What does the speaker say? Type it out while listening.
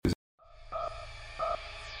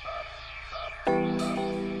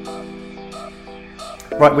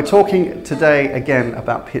Right, we're talking today again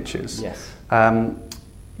about pitches. Yes.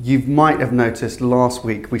 You might have noticed last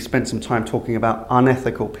week we spent some time talking about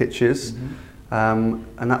unethical pitches, and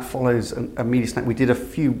that follows a Media Snack. We did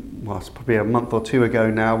it's probably a month or two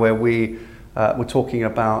ago now, where we were talking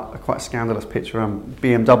about a quite scandalous pitch around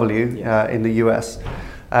BMW in the US.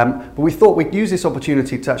 But we thought we'd use this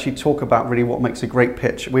opportunity to actually talk about really what makes a great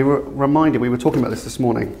pitch. We were reminded, we were talking about this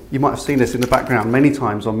morning. You might have seen this in the background many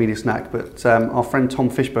times on Media Snack, but our friend Tom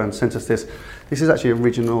Fishburne sent us this. This is actually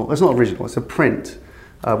original. It's not original, it's a print,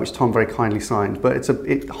 which Tom very kindly signed, but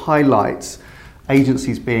it highlights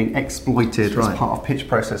agencies being exploited as part of pitch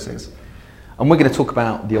processes. And we're going to talk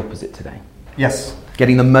about the opposite today. Yes.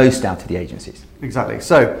 Getting the most out of the agencies. Exactly.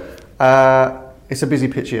 So, it's a busy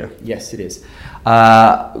pitch year. Yes, it is.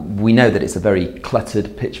 We know that it's a very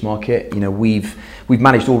cluttered pitch market. You know, we've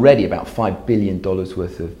managed already about $5 billion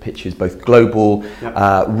worth of pitches, both global,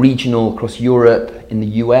 regional, across Europe, in the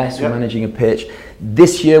US. We're managing a pitch.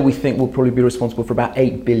 This year, we think we'll probably be responsible for about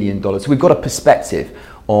 $8 billion. So we've got a perspective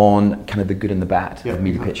on kind of the good and the bad of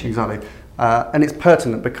media pitching. Exactly. And it's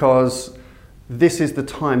pertinent because this is the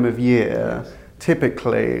time of year.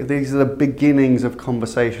 Typically, these are the beginnings of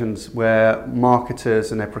conversations where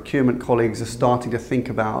marketers and their procurement colleagues are starting to think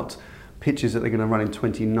about pitches that they're going to run in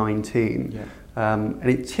 2019. And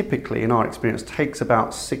it typically, in our experience, takes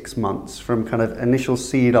about 6 months from kind of initial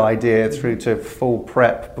seed idea through to full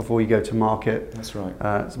prep before you go to market. That's right.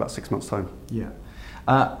 It's about 6 months' time.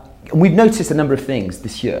 We've noticed a number of things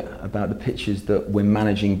this year about the pitches that we're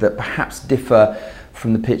managing that perhaps differ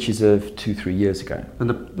from the pitches of 2-3 years ago. And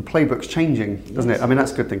the playbook's changing, doesn't it? I mean,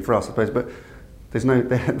 that's a good thing for us, I suppose, but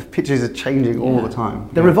the pitches are changing all the time.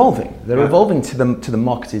 They're evolving. They're evolving to the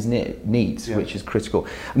marketer's needs, which is critical.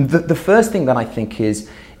 And the first thing that I think is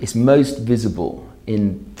most visible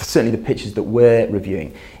in certainly the pitches that we're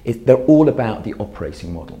reviewing is they're all about the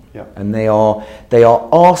operating model, and they are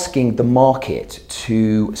asking the market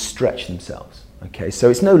to stretch themselves. Okay, so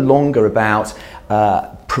it's no longer about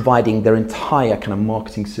providing their entire kind of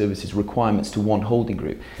marketing services requirements to one holding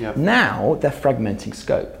group. Now they're fragmenting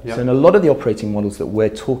scope. So in a lot of the operating models that we're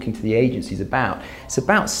talking to the agencies about, it's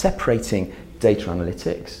about separating data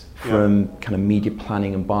analytics from kind of media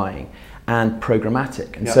planning and buying and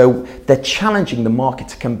programmatic. And so they're challenging the market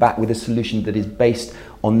to come back with a solution that is based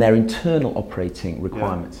on their internal operating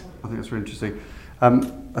requirements. I think that's really interesting.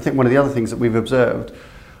 I think one of the other things that we've observed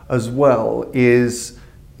as well is,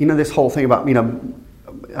 this whole thing about,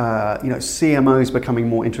 CMOs becoming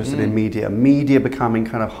more interested in media becoming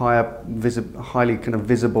kind of highly kind of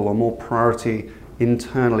visible or more priority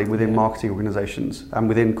internally within marketing organizations and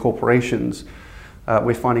within corporations.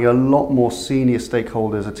 We're finding a lot more senior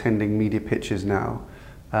stakeholders attending media pitches now.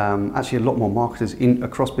 Actually, a lot more marketers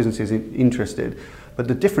across businesses interested. But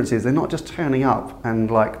the difference is they're not just turning up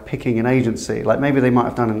and like picking an agency, like maybe they might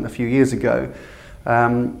have done a few years ago.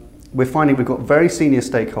 We're finding we've got very senior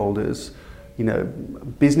stakeholders,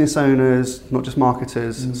 business owners, not just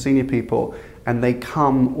marketers, senior people, and they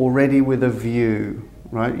come already with a view,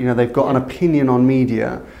 right? They've got an opinion on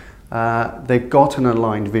media. They've got an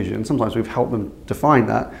aligned vision. Sometimes we've helped them define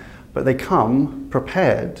that, but they come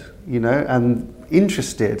prepared, and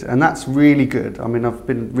interested, and that's really good. I mean, I've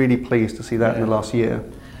been really pleased to see that in the last year.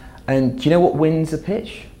 And do you know what wins a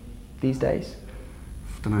pitch these days?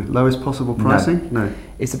 I don't know. Lowest possible pricing? No.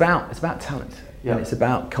 It's about talent, and it's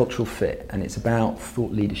about cultural fit, and it's about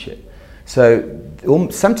thought leadership. So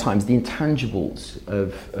sometimes the intangibles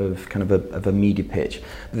of kind of a media pitch,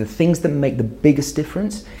 the things that make the biggest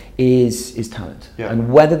difference is talent,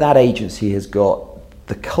 and whether that agency has got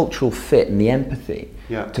the cultural fit and the empathy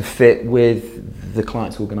to fit with the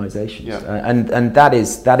client's organisation, and that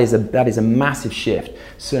is a massive shift,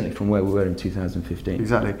 certainly from where we were in 2015.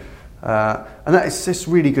 Exactly. And that is just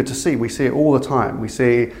really good to see. We see it all the time. We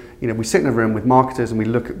see, we sit in a room with marketers and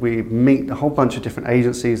we meet a whole bunch of different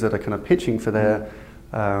agencies that are kind of pitching for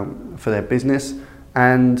their business,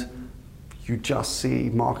 and you just see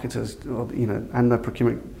marketers, and the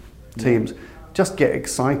procurement teams just get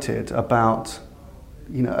excited about,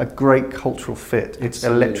 a great cultural fit. It's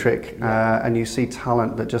electric, and you see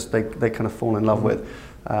talent that just they kind of fall in love with.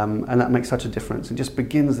 And that makes such a difference. It just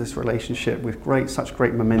begins this relationship with such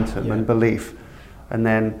great momentum and belief, and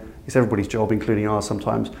then it's everybody's job, including ours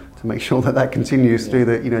sometimes, to make sure that continues through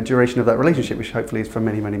the duration of that relationship, which hopefully is for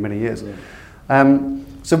many, many, many years.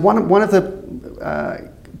 So one of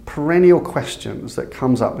the perennial questions that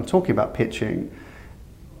comes up when talking about pitching,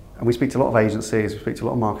 and we speak to a lot of agencies, we speak to a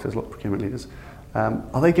lot of marketers, a lot of procurement leaders,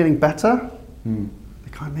 are they getting better?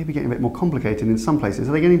 They're kind of maybe getting a bit more complicated in some places.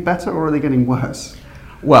 Are they getting better or are they getting worse?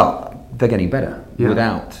 Well, They're getting better,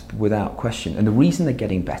 without question. And the reason they're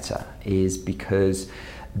getting better is because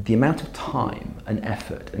the amount of time and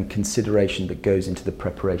effort and consideration that goes into the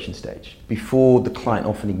preparation stage before the client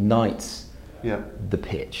often ignites the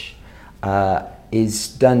pitch is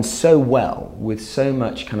done so well, with so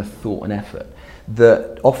much kind of thought and effort,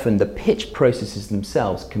 that often the pitch processes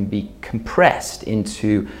themselves can be compressed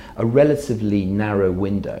into a relatively narrow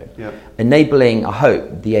window, enabling, I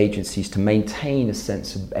hope, the agencies to maintain a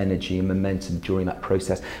sense of energy and momentum during that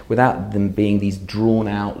process without them being these drawn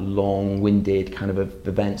out, long-winded kind of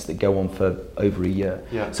events that go on for over a year.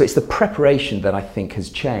 So it's the preparation that I think has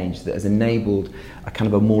changed, that has enabled a kind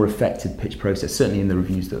of a more effective pitch process, certainly in the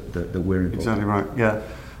reviews that we're involved in. Exactly right, yeah.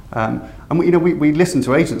 And we listen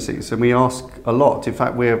to agencies and we ask a lot. In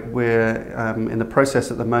fact, we're in the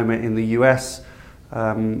process at the moment in the US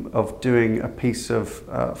of doing a piece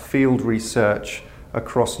of field research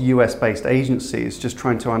across US-based agencies, just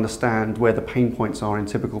trying to understand where the pain points are in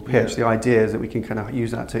typical pitch. The idea is that we can kind of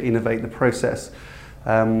use that to innovate the process,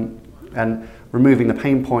 and removing the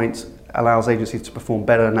pain points allows agencies to perform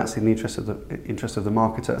better, and that's in the interest of the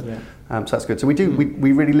marketer. So that's good. So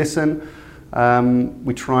we really listen.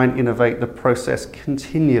 We try and innovate the process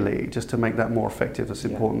continually just to make that more effective. That's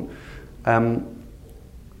important.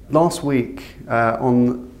 Last week,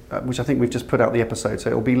 which I think we've just put out the episode, so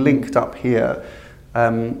it'll be linked up here.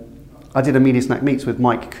 I did a Media Snack Meets with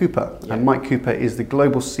Mike Cooper, and Mike Cooper is the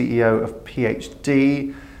global CEO of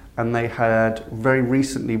PhD, and they had very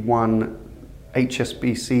recently won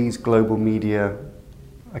HSBC's global media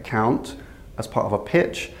account as part of a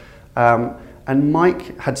pitch. And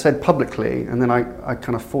Mike had said publicly, and then I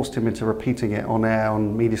kind of forced him into repeating it on air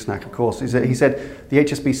on Media Snack, of course, is that he said the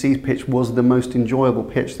HSBC's pitch was the most enjoyable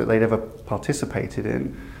pitch that they'd ever participated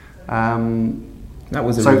in. That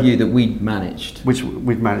was a review that we'd managed. Which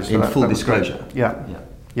we'd managed. In full disclosure. Yeah.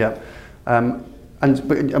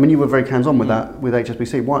 But I mean, you were very hands-on with that, with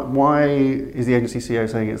HSBC. Why is the agency CEO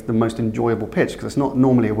saying it's the most enjoyable pitch? Because it's not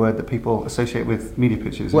normally a word that people associate with media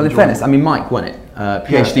pitches. Well, in fairness, I mean, Mike won it.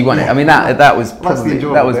 PhD won it. I mean, that was probably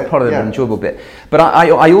part of the enjoyable bit. But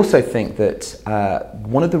I also think that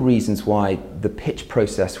one of the reasons why the pitch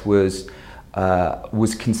process was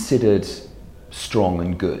considered strong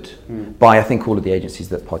and good by, I think, all of the agencies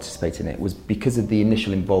that participated in it, was because of the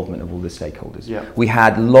initial involvement of all the stakeholders. We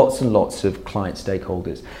had lots and lots of client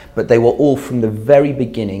stakeholders, but they were all from the very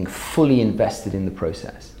beginning fully invested in the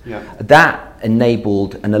process. That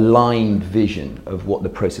enabled an aligned vision of what the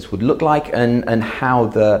process would look like and how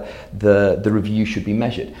the review should be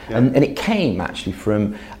measured. And it came actually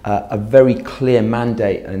from a very clear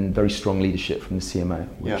mandate and very strong leadership from the CMO,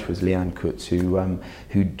 which was Leanne Kutz,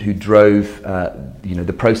 who drove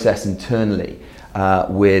the process internally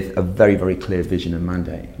with a very, very clear vision and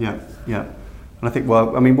mandate. And I think,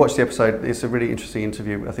 watch the episode. It's a really interesting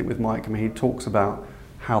interview, I think, with Mike. I mean, he talks about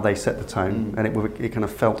how they set the tone, and it kind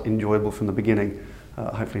of felt enjoyable from the beginning.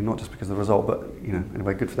 Hopefully not just because of the result, but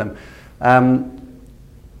anyway, good for them.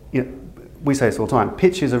 We say this all the time.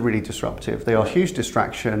 Pitches are really disruptive. They are a huge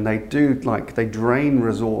distraction. They drain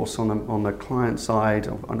resource on the client side,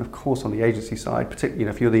 and of course on the agency side. Particularly,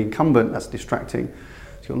 if you're the incumbent, that's distracting. So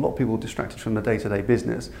you've got a lot of people distracted from the day-to-day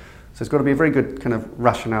business. So it's got to be a very good kind of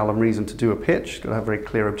rationale and reason to do a pitch. It's got to have very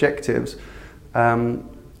clear objectives.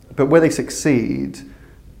 But where they succeed,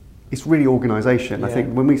 it's really organisation. I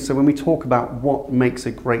think when we talk about what makes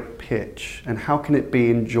a great pitch and how can it be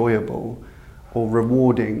enjoyable or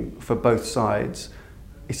rewarding for both sides,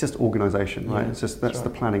 it's just organisation, right? It's just that's the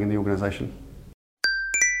planning and the organisation.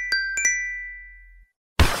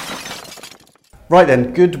 Right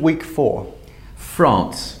then, good week 4.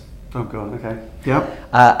 France. Oh God, okay.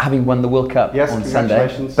 Yep. Having won the World Cup on Sunday.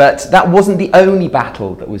 But that wasn't the only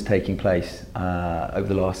battle that was taking place over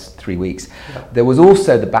the last 3 weeks. There was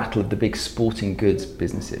also the battle of the big sporting goods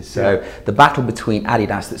businesses. So the battle between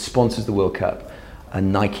Adidas, that sponsors the World Cup,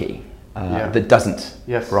 and Nike, that doesn't,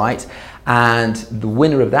 right? And the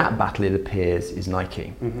winner of that battle, it appears, is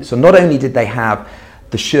Nike. So not only did they have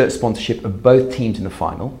the shirt sponsorship of both teams in the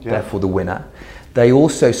final, therefore the winner, they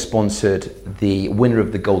also sponsored the winner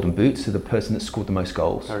of the Golden Boot, so the person that scored the most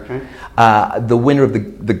goals. The winner of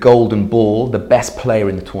the Golden Ball, the best player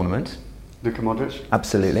in the tournament. Luka Modric.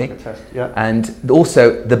 Absolutely. And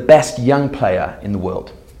also the best young player in the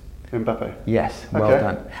world. Mbappe. Yes, well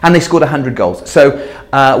done. And they scored 100 goals. So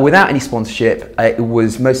without any sponsorship, it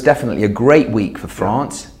was most definitely a great week for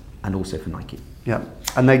France and also for Nike.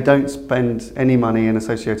 And they don't spend any money in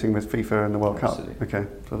associating with FIFA and the World Cup. Absolutely. Okay,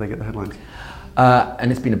 so they get the headlines.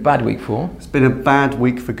 And it's been a bad week for? It's been a bad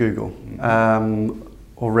week for Google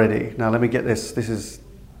already. Now let me get this. This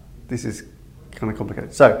is kind of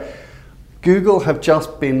complicated. So Google have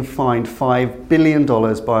just been fined $5 billion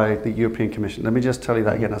by the European Commission. Let me just tell you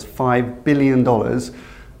that again. That's $5 billion,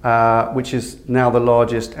 which is now the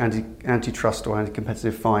largest antitrust or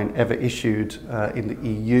anti-competitive fine ever issued in the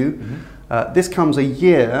EU. Mm-hmm. This comes a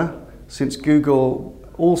year since Google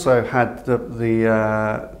also had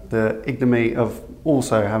the ignominy of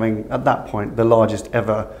also having, at that point, the largest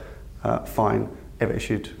ever fine ever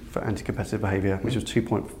issued for anti-competitive behaviour, which was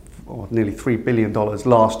nearly $3 billion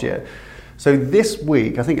last year. So this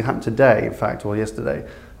week, I think it happened today, in fact, or yesterday,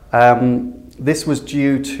 this was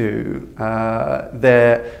due to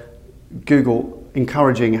their Google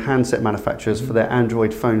encouraging handset manufacturers for their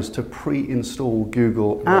Android phones to pre-install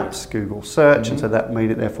Google apps, Google Search, and so that made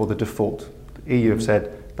it therefore the default. The EU have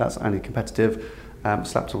said that's anti-competitive,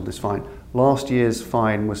 slapped all this fine. Last year's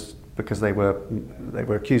fine was because they were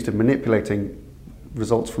accused of manipulating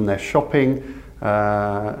results from their shopping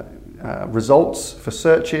results for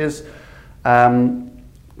searches.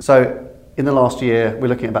 So in the last year, we're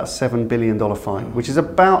looking at about $7 billion fine, which is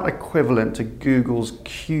about equivalent to Google's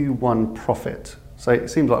Q1 profit. So it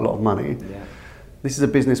seems like a lot of money. Yeah. This is a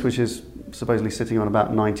business which is supposedly sitting on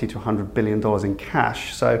about $90 to $100 billion in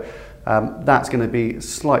cash. So that's going to be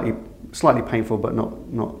slightly painful, but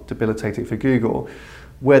not debilitating for Google.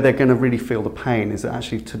 Where they're going to really feel the pain is that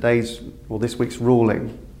actually this week's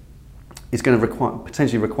ruling is going to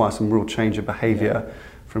potentially require some real change of behaviour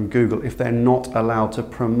from Google if they're not allowed to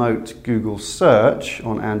promote Google Search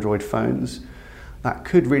on Android phones. That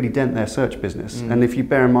could really dent their search business. And if you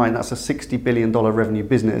bear in mind that's a $60 billion revenue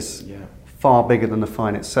business, far bigger than the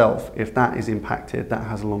fine itself. If that is impacted, that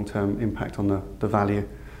has a long-term impact on the value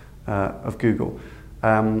of Google.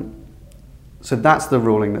 So that's the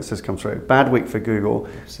ruling that's just come through. Bad week for Google.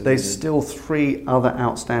 Absolutely. There's still 3 other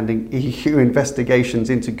outstanding EU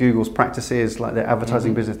investigations into Google's practices, like their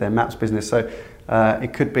advertising business, their Maps business. So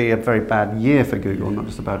it could be a very bad year for Google, not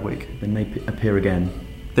just a bad week. They may appear again.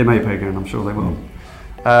 They may appear again, I'm sure they will.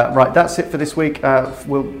 Right, that's it for this week.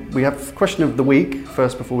 We have question of the week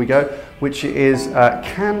first before we go, which is,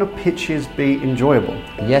 can pitches be enjoyable?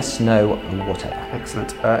 Yes, no, and whatever.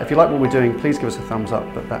 Excellent. If you like what we're doing, please give us a thumbs up,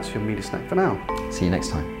 but that's your media snack for now. See you next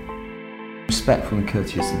time. Respectful and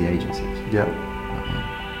courteous to the agencies. Yeah.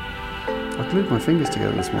 I glued my fingers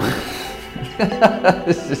together this morning.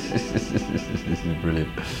 This is brilliant.